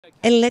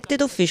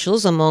Elected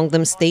officials, among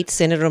them State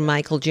Senator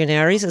Michael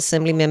Giannaris,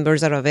 Assembly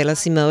members Arabella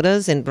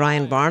Simotas and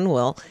Brian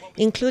Barnwell,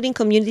 including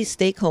community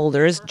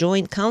stakeholders,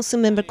 joined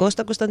Councilmember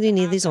Costa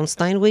Constantinidis on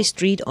Steinway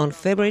Street on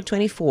February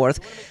 24th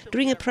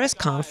during a press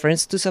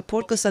conference to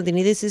support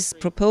Constantinidis'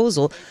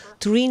 proposal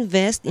to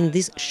reinvest in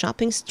this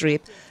shopping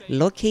strip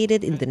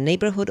located in the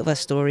neighborhood of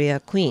Astoria,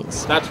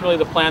 Queens. That's really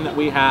the plan that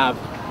we have.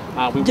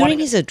 During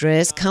his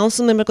address,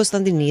 Councilmember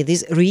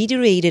Constantinidis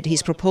reiterated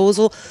his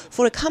proposal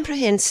for a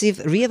comprehensive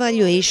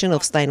reevaluation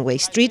of Steinway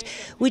Street,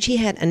 which he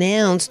had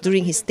announced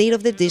during his State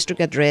of the District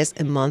address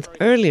a month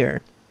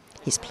earlier.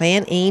 His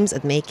plan aims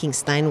at making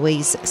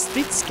Steinway's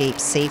streetscape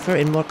safer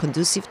and more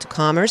conducive to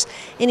commerce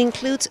and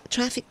includes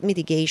traffic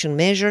mitigation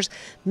measures,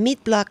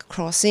 mid-block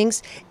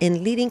crossings,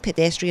 and leading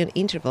pedestrian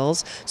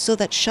intervals so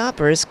that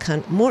shoppers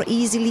can more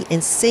easily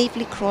and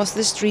safely cross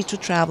the street to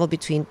travel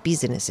between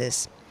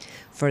businesses.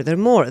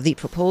 Furthermore, the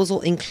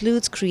proposal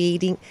includes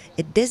creating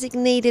a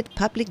designated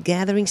public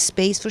gathering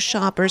space for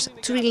shoppers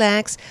to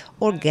relax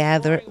or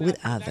gather with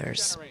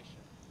others.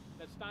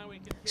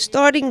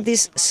 Starting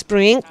this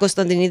spring,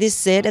 Constantinidis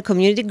said a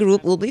community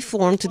group will be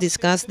formed to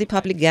discuss the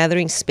public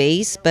gathering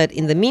space, but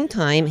in the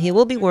meantime, he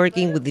will be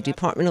working with the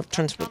Department of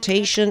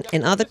Transportation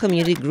and other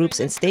community groups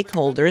and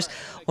stakeholders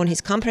on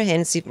his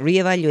comprehensive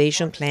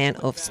reevaluation plan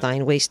of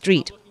Steinway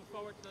Street.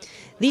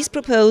 These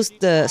proposed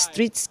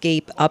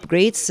streetscape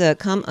upgrades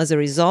come as a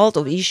result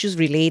of issues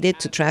related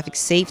to traffic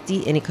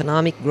safety and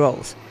economic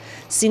growth.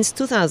 Since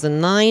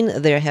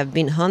 2009, there have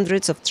been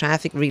hundreds of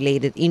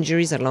traffic-related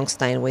injuries along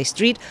Steinway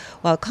Street,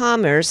 while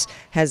commerce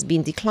has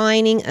been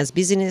declining as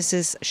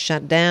businesses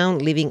shut down,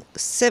 leaving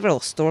several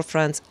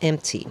storefronts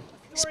empty.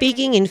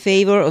 Speaking in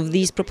favor of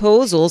these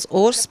proposals,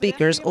 all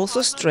speakers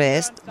also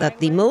stressed that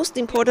the most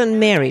important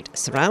merit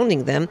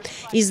surrounding them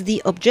is the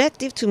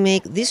objective to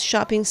make this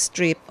shopping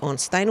strip on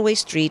Steinway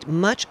Street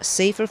much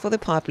safer for the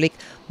public,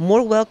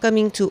 more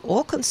welcoming to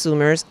all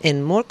consumers,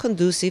 and more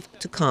conducive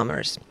to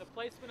commerce.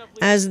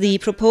 As the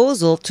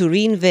proposal to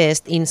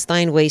reinvest in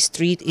Steinway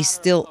Street is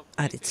still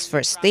at its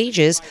first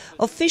stages,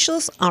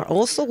 officials are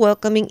also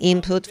welcoming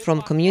input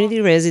from community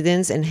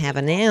residents and have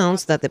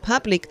announced that the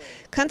public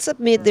can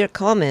submit their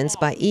comments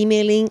by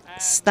emailing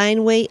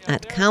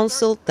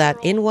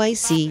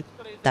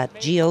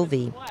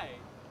steinway@council.nyc.gov.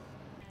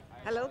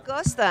 Hello,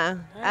 Costa.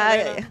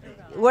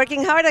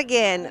 Working hard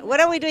again. What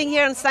are we doing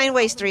here on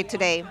Steinway Street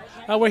today?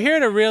 We're here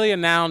to really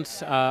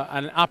announce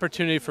an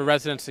opportunity for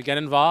residents to get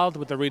involved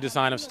with the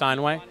redesign of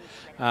Steinway.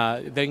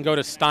 They can go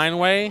to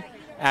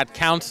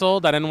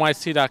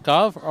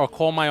steinway@council.nyc.gov or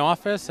call my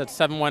office at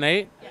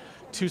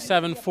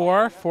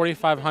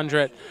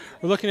 718-274-4500.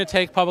 We're looking to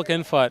take public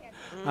input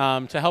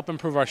to help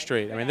improve our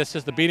street. I mean, this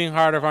is the beating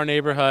heart of our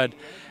neighborhood.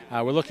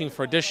 We're looking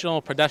for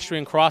additional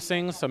pedestrian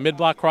crossings, so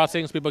mid-block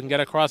crossings, people can get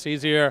across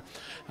easier,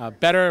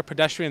 better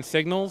pedestrian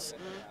signals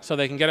so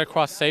they can get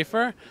across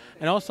safer,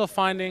 and also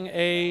finding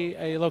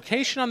a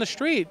location on the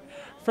street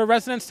for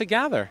residents to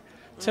gather,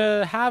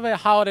 to have a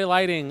holiday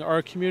lighting or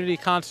a community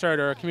concert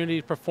or a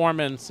community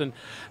performance, and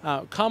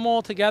come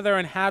all together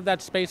and have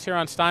that space here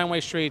on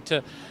Steinway Street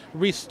to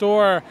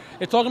restore.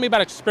 It's all going to be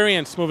about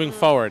experience moving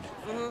forward,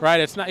 right?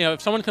 It's not, if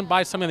someone can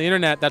buy something on the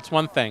internet, that's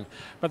one thing,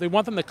 but we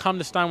want them to come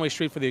to Steinway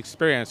Street for the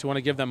experience. We want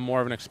to give them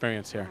more of an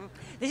experience here.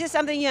 This is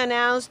something you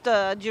announced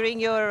during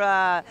your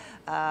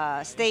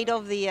State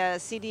of the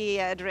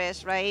City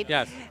address, right?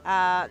 Yes.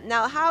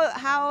 Now,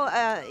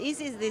 how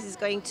easy this is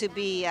going to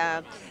be?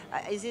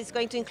 Is this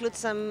going to include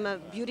some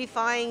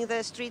beautifying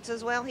the streets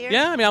as well here?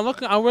 Yeah, I mean,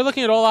 we're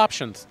looking at all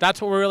options.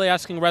 That's what we're really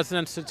asking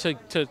residents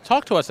to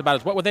talk to us about,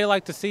 is what would they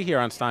like to see here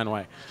on Steinway.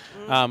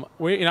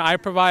 I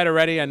provide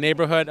already a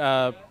neighborhood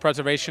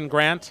preservation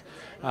grant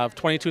of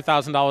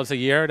 $22,000 a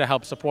year to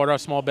help support our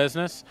small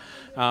business.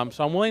 So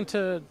I'm willing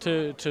to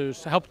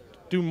help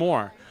do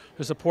more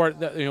to support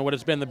what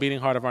has been the beating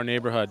heart of our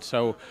neighborhood.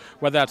 So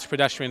whether that's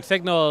pedestrian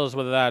signals,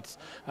 whether that's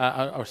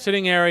a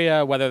sitting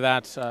area, whether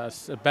that's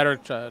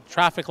better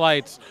traffic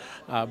lights,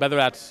 whether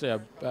that's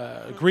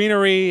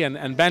greenery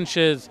and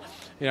benches.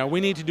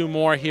 We need to do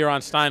more here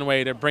on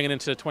Steinway to bring it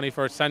into the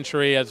 21st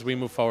century as we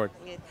move forward.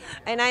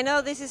 And I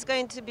know this is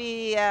going to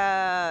be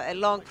a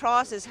long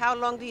process. How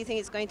long do you think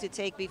it's going to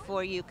take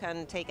before you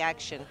can take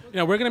action?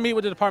 We're going to meet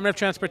with the Department of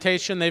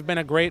Transportation. They've been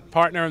a great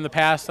partner in the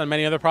past on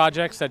many other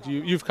projects that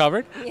you've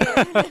covered.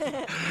 Yeah.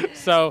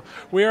 So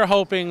we are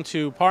hoping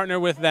to partner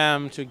with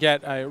them to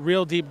get a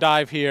real deep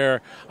dive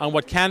here on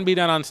what can be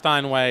done on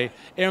Steinway,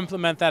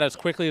 implement that as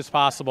quickly as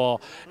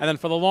possible, and then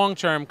for the long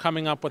term,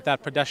 coming up with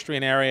that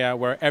pedestrian area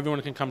where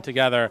everyone can come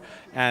together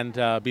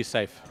and be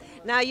safe.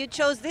 Now, you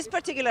chose this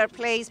particular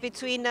place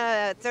between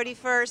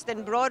 31st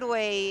and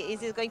Broadway.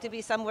 Is it going to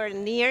be somewhere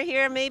near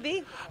here,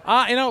 maybe?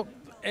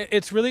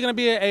 It's really going to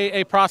be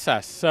a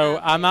process. So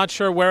I'm not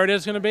sure where it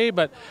is going to be,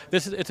 but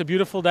it's a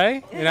beautiful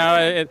day.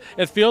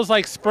 It feels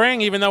like spring,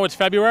 even though it's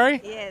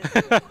February.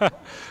 Yes.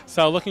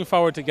 So looking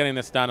forward to getting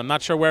this done. I'm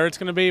not sure where it's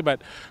going to be,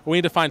 but we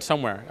need to find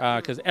somewhere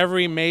because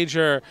every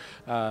major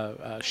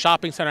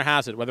shopping center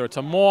has it. Whether it's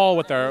a mall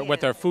with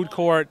their food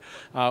court,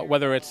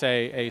 whether it's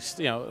a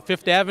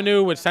Fifth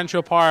Avenue with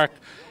Central Park.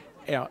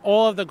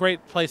 all of the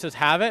great places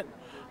have it.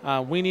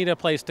 We need a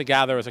place to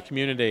gather as a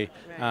community.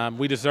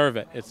 We deserve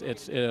it.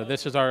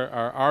 This is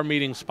our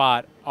meeting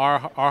spot, our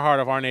heart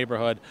of our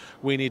neighborhood.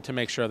 We need to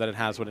make sure that it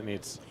has what it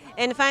needs.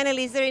 And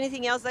finally, is there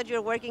anything else that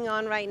you're working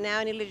on right now,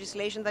 any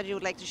legislation that you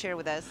would like to share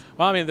with us?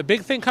 Well, I mean, the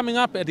big thing coming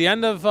up at the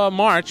end of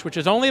March, which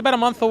is only about a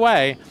month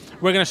away,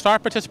 we're going to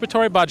start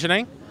participatory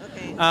budgeting.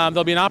 Okay.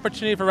 There'll be an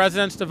opportunity for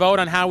residents to vote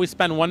on how we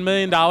spend $1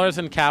 million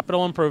in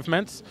capital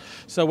improvements.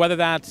 So whether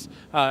that's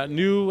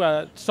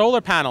new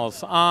solar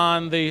panels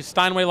on the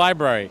Steinway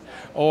Library,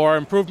 or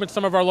improvements to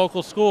some of our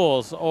local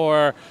schools,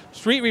 or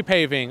street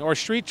repaving, or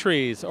street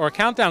trees, or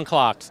countdown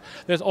clocks,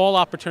 there's all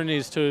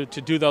opportunities to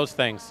do those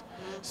things.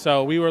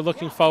 So we were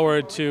looking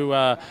forward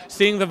to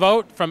seeing the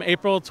vote from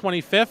April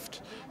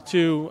 25th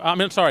to,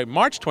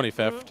 March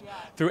 25th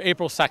through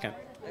April 2nd.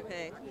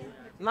 Okay.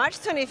 March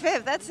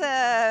 25th, that's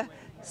a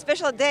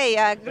special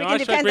day,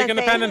 Greek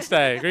Independence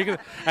Day.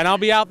 And I'll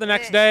be out the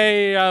next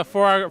day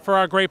for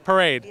our great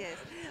parade. Yes.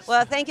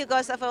 Well, thank you,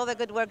 Gustav, for all the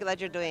good work that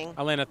you're doing.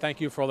 Elena,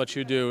 thank you for all that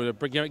you do.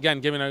 Again,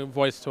 giving a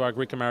voice to our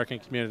Greek American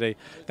community.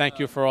 Thank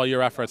you for all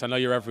your efforts. I know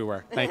you're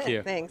everywhere. Thank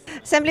you. Thanks.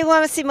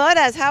 Assemblywoman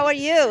Simoras, how are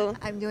you?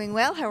 I'm doing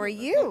well. How are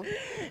you?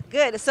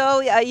 Good. So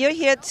you're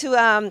here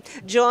to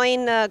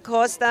join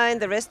Costa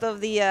and the rest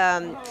of the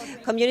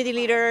community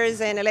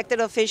leaders and elected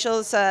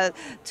officials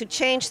to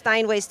change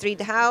Steinway Street.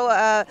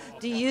 How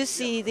do you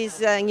see this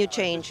new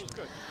change?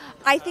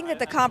 I think that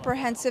the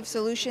comprehensive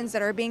solutions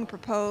that are being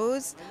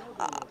proposed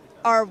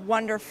are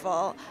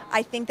wonderful.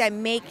 I think that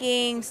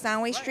making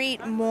Steinway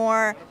Street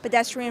more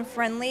pedestrian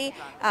friendly,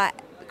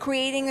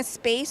 creating a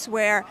space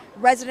where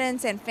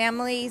residents and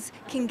families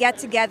can get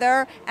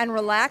together and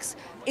relax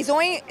is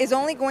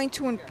only going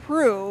to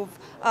improve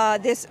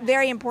this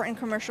very important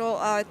commercial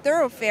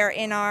thoroughfare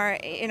in our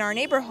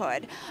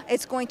neighborhood.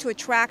 It's going to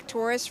attract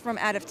tourists from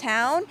out of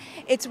town.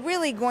 It's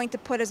really going to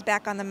put us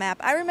back on the map.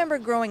 I remember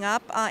growing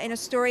up in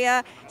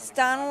Astoria,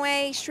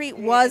 Steinway Street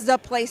was the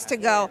place to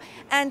go,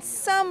 and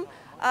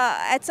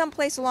at some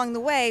place along the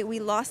way, we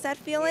lost that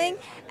feeling,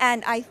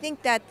 and I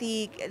think that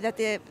the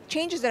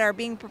changes that are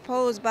being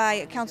proposed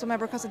by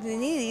Councilmember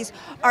Constantinides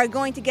are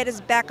going to get us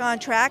back on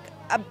track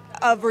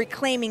of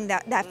reclaiming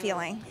that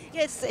feeling.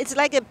 Yes, it's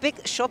like a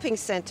big shopping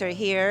center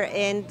here,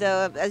 and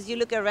as you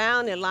look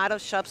around, a lot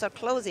of shops are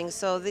closing,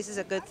 so this is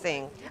a good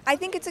thing. I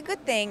think it's a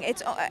good thing.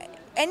 It's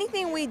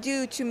anything we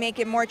do to make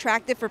it more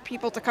attractive for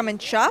people to come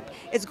and shop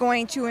is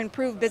going to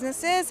improve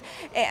businesses,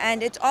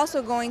 and it's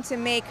also going to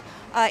make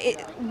it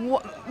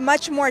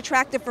much more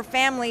attractive for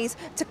families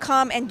to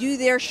come and do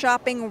their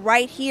shopping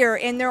right here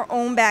in their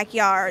own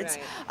backyards.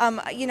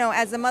 Right.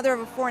 As the mother of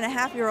a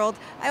 4.5-year-old,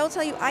 I will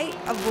tell you I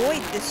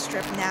avoid this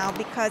strip now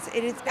because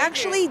it is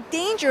actually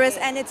dangerous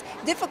and it's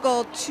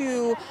difficult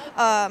to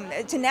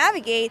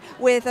navigate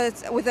with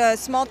a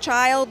small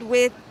child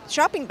with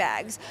shopping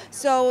bags.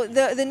 So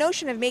the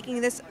notion of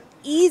making this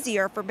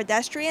easier for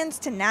pedestrians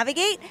to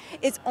navigate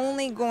is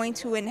only going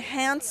to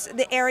enhance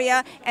the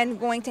area and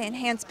going to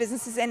enhance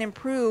businesses and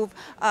improve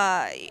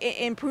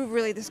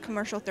really this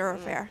commercial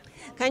thoroughfare.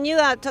 Can you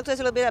talk to us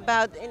a little bit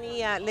about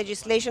any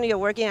legislation you're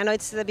working on? I know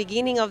it's the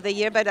beginning of the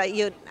year, but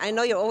I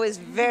know you're always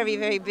very,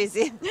 very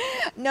busy.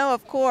 No,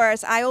 of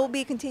course. I will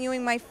be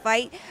continuing my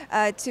fight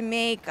to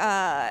make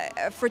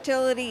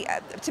fertility,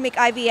 to make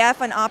IVF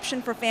an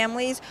option for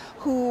families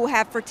who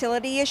have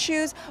fertility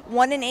issues.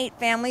 1 in 8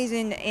 families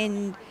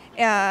in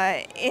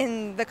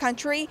the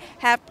country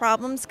have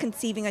problems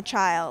conceiving a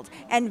child,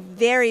 and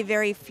very,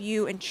 very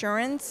few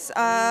insurance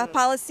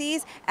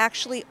policies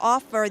actually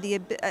offer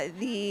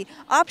the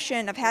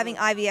option of having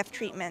IVF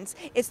treatments.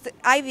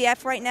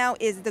 IVF right now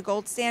is the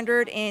gold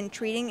standard in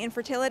treating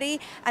infertility,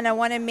 and I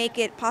want to make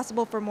it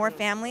possible for more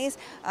families,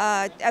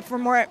 for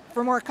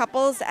more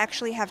couples to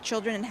actually have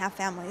children and have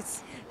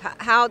families.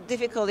 How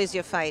difficult is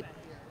your fight?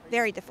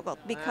 Very difficult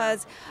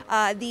because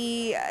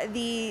the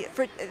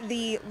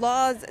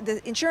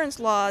insurance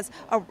laws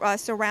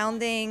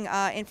surrounding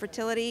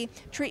infertility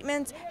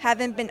treatments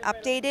haven't been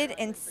updated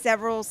in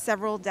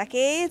several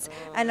decades,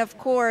 and of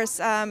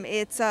course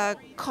it's a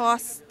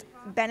cost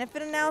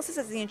benefit analysis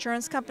as the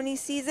insurance company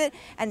sees it,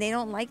 and they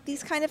don't like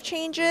these kind of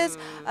changes,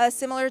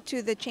 similar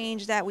to the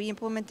change that we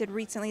implemented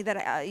recently,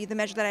 the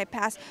measure that I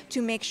passed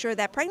to make sure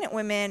that pregnant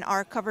women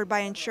are covered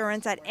by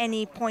insurance at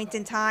any point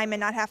in time and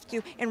not have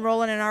to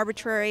enroll in an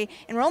arbitrary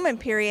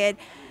enrollment period.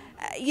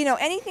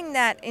 Anything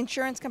that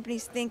insurance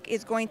companies think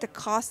is going to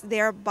cost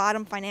their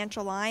bottom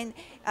financial line,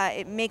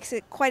 it makes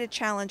it quite a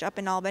challenge up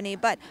in Albany.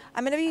 But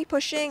I'm going to be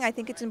pushing. I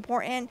think it's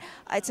important.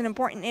 It's an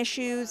important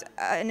issue.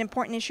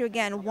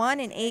 Again, 1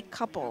 in 8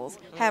 couples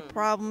have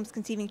problems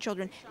conceiving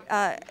children.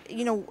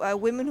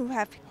 Women who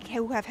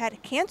have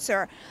had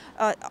cancer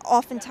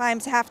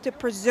oftentimes have to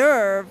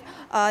preserve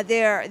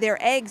their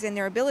eggs and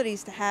their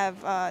abilities to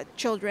have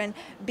children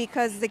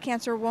because the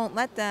cancer won't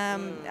let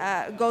them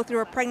go through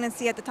a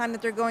pregnancy at the time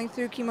that they're going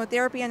through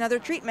chemotherapy and other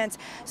treatments.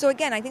 So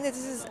again, I think that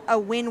this is a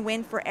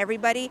win-win for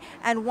everybody,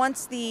 and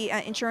once the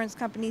insurance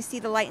companies see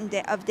the light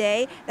of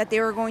day that they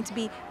are going to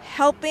be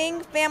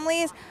helping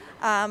families,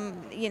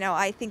 you know,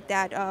 I think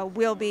that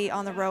we'll be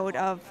on the road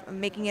of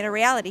making it a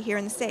reality here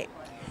in the state.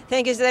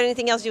 Thank you. Is there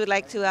anything else you would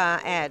like to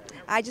add?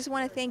 I just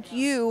want to thank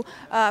you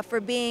for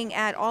being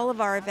at all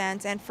of our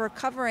events and for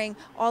covering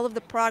all of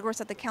the progress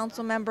that the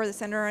council member, the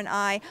senator, and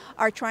I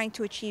are trying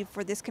to achieve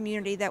for this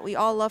community that we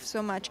all love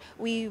so much.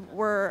 We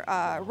were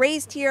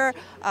raised here.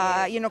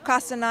 You know,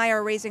 Costa and I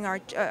are raising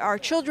our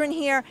children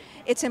here.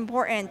 It's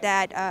important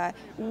that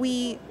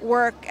we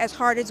work as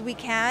hard as we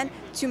can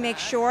to make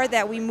sure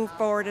that we move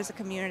forward as a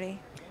community.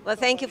 Well,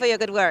 thank you for your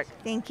good work.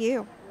 Thank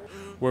you.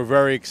 We're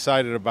very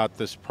excited about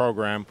this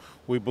program.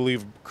 We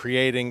believe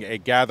creating a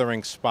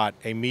gathering spot,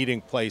 a meeting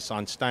place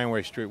on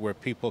Steinway Street where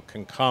people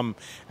can come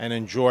and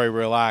enjoy,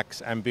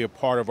 relax, and be a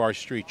part of our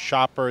street.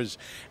 Shoppers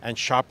and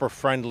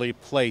shopper-friendly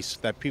place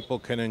that people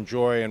can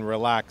enjoy and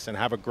relax and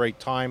have a great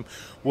time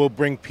will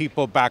bring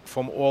people back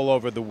from all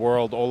over the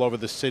world, all over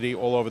the city,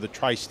 all over the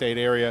tri-state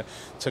area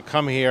to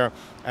come here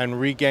and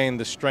regain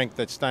the strength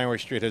that Steinway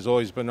Street has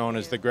always been known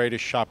as the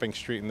greatest shopping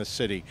street in the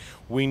city.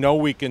 We know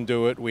we can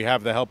do it. We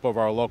have the help of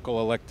our local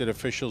elected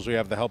officials. We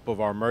have the help of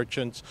our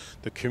merchants.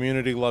 The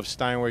community loves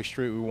Steinway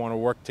Street. We want to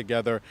work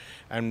together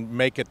and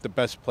make it the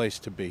best place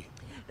to be.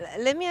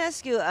 Let me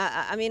ask you,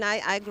 I mean,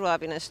 I grew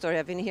up in Astoria.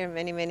 I've been here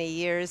many, many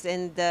years,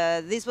 and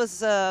this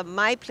was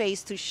my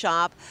place to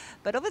shop.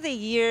 But over the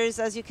years,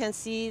 as you can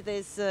see,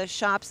 there's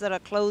shops that are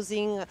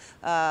closing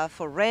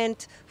for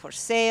rent, for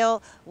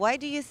sale. Why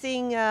do you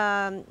think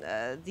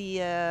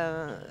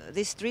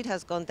this street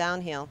has gone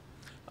downhill?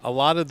 A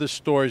lot of the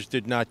stores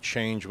did not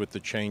change with the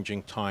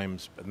changing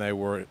times, and they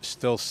were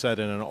still set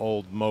in an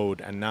old mode,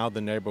 and now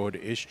the neighborhood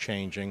is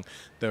changing.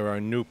 There are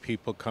new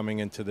people coming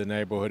into the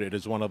neighborhood. It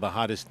is one of the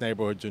hottest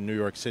neighborhoods in New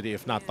York City,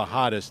 if not the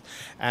hottest,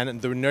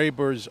 and the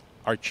neighbors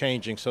are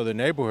changing, so the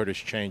neighborhood is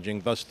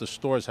changing, thus the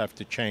stores have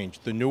to change.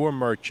 The newer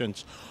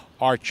merchants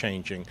are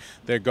changing.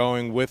 They're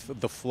going with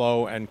the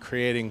flow and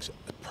creating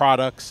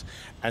products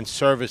and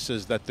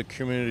services that the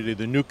community,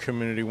 the new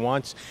community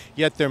wants,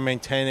 yet they're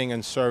maintaining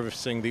and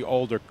servicing the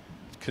older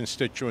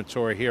constituents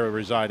who are here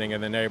residing in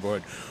the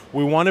neighborhood.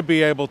 We want to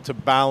be able to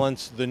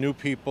balance the new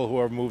people who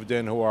have moved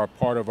in, who are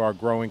part of our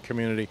growing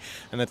community,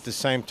 and at the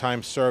same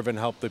time serve and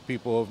help the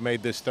people who have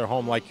made this their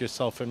home, like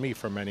yourself and me,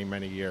 for many,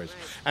 many years.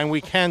 And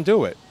we can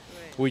do it.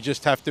 We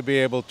just have to be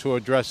able to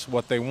address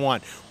what they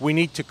want. We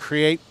need to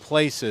create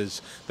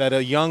places that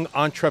a young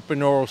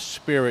entrepreneurial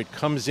spirit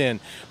comes in.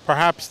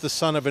 Perhaps the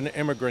son of an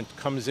immigrant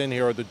comes in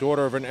here, or the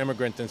daughter of an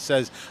immigrant, and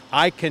says,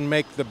 I can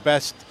make the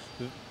best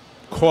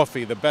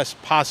coffee, the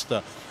best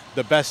pasta,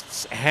 the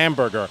best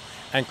hamburger,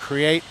 and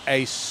create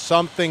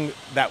something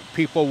that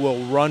people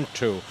will run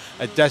to,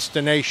 a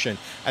destination.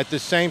 At the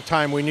same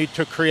time, we need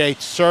to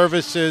create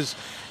services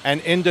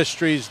and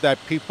industries that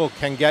people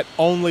can get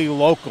only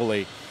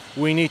locally.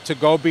 We need to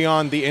go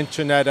beyond the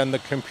internet and the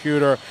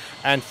computer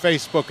and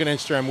Facebook and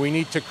Instagram. We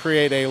need to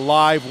create a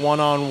live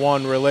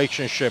one-on-one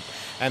relationship,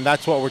 and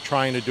that's what we're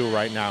trying to do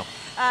right now.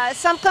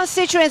 Some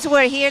constituents who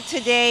are here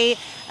today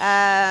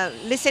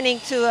listening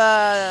to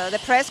the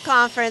press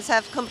conference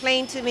have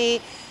complained to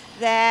me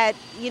that,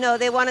 you know,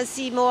 they want to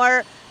see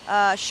more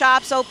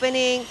shops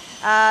opening.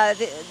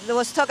 There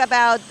was talk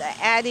about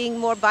adding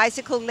more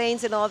bicycle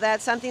lanes and all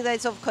that, something that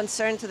is of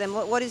concern to them.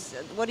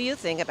 What do you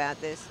think about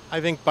this?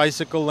 I think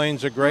bicycle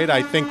lanes are great.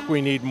 I think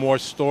we need more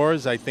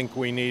stores. I think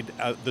we need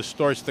the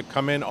stores to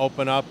come in,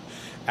 open up,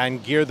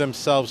 and gear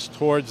themselves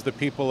towards the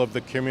people of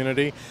the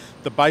community.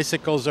 The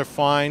bicycles are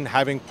fine.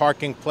 Having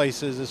parking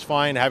places is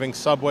fine. Having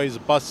subways,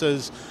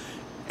 buses.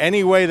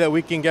 Any way that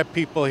we can get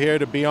people here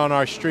to be on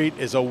our street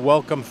is a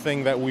welcome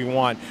thing that we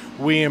want.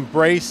 We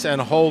embrace and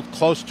hold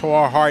close to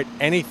our heart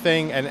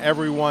anything and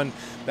everyone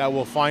that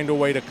will find a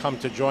way to come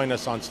to join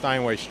us on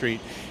Steinway Street.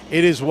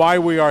 It is why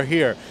we are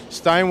here.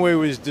 Steinway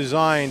was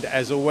designed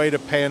as a way to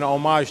pay an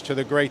homage to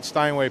the great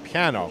Steinway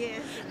piano. Yeah.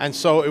 And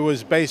so it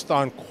was based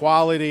on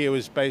quality, it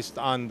was based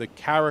on the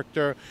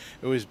character,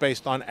 it was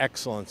based on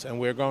excellence, and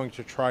we're going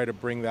to try to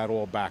bring that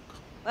all back.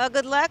 Well,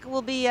 good luck.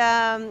 We'll be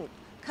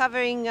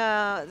covering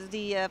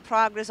the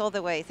progress all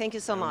the way. Thank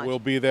you so much. We'll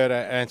be there to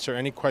answer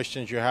any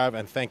questions you have,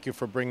 and thank you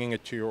for bringing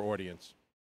it to your audience.